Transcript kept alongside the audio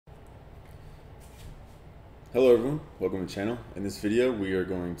Hello everyone, welcome to the channel. In this video we are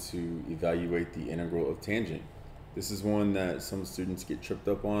going to evaluate the integral of tangent. This is one that some students get tripped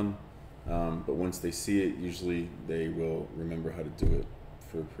up on, but once they see it, usually they will remember how to do it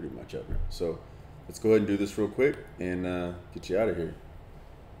for pretty much ever. So let's go ahead and do this real quick and get you out of here.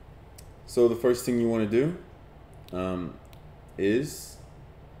 So the first thing you want to do is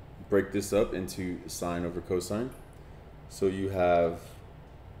break this up into sine over cosine. So you have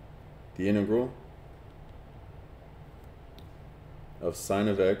the integral of sine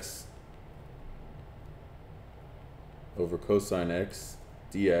of x over cosine x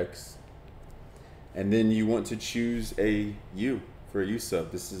dx, and then you want to choose a u for a u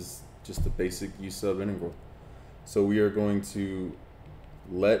sub. This is just a basic u sub integral. So we are going to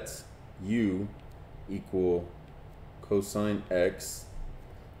let u equal cosine x,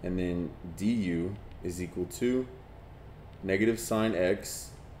 and then du is equal to negative sine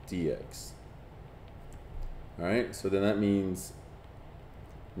x dx. All right, so then that means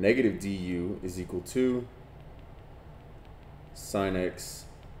negative du is equal to sine x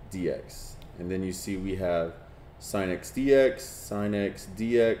dx. And then you see we have sine x dx,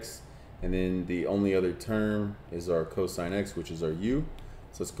 and then the only other term is our cosine x, which is our u.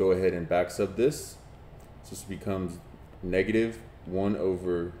 So let's go ahead and back sub this. So this becomes negative 1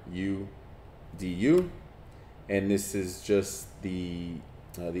 over u du, and this is just the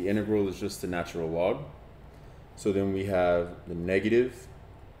integral is just the natural log. So then we have the negative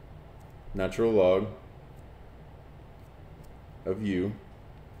natural log of u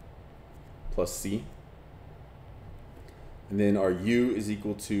plus c, and then our u is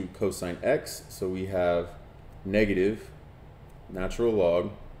equal to cosine x, so we have negative natural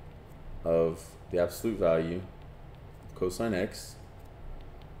log of the absolute value of cosine x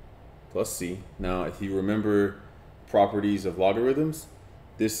plus c. Now if you remember properties of logarithms,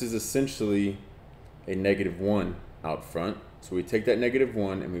 this is essentially a -1 out front. So we take that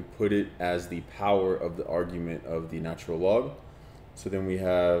 -1 and we put it as the power of the argument of the natural log. So then we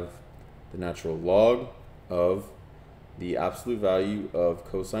have the natural log of the absolute value of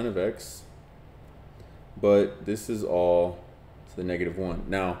cosine of x, but this is all to the -1.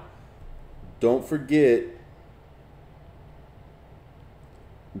 Now, don't forget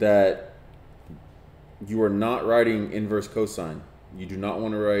that you are not writing inverse cosine. You do not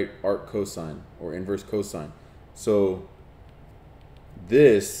want to write arc cosine or inverse cosine. So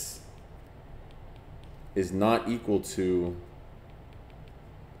this is not equal to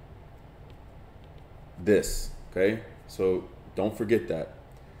this, okay? So don't forget that.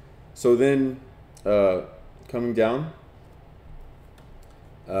 So then coming down,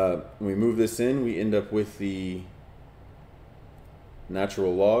 when we move this in, we end up with the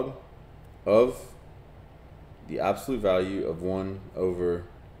natural log of the absolute value of 1 over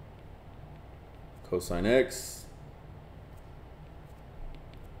cosine x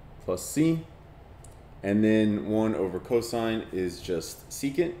plus c, and then 1 over cosine is just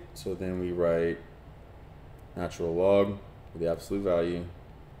secant, so then we write natural log of the absolute value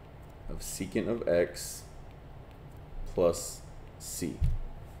of secant of x plus c.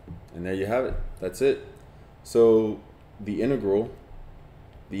 And there you have it. That's it. So the integral,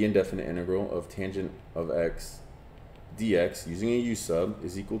 the indefinite integral of tangent of x dx using a u sub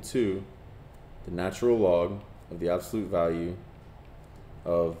is equal to the natural log of the absolute value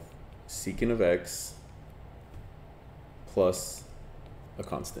of secant of x plus a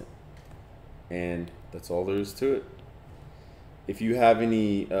constant. And that's all there is to it. If you have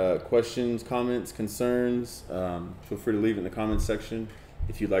any questions, comments, concerns, feel free to leave it in the comments section.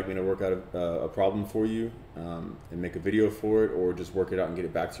 If you'd like me to work out a problem for you and make a video for it, or just work it out and get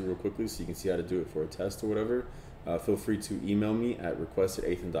it back to you real quickly so you can see how to do it for a test or whatever, feel free to email me at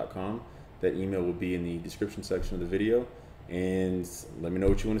request@athan.com. That email will be in the description section of the video. And let me know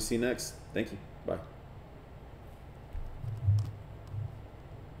what you want to see next. Thank you. Bye.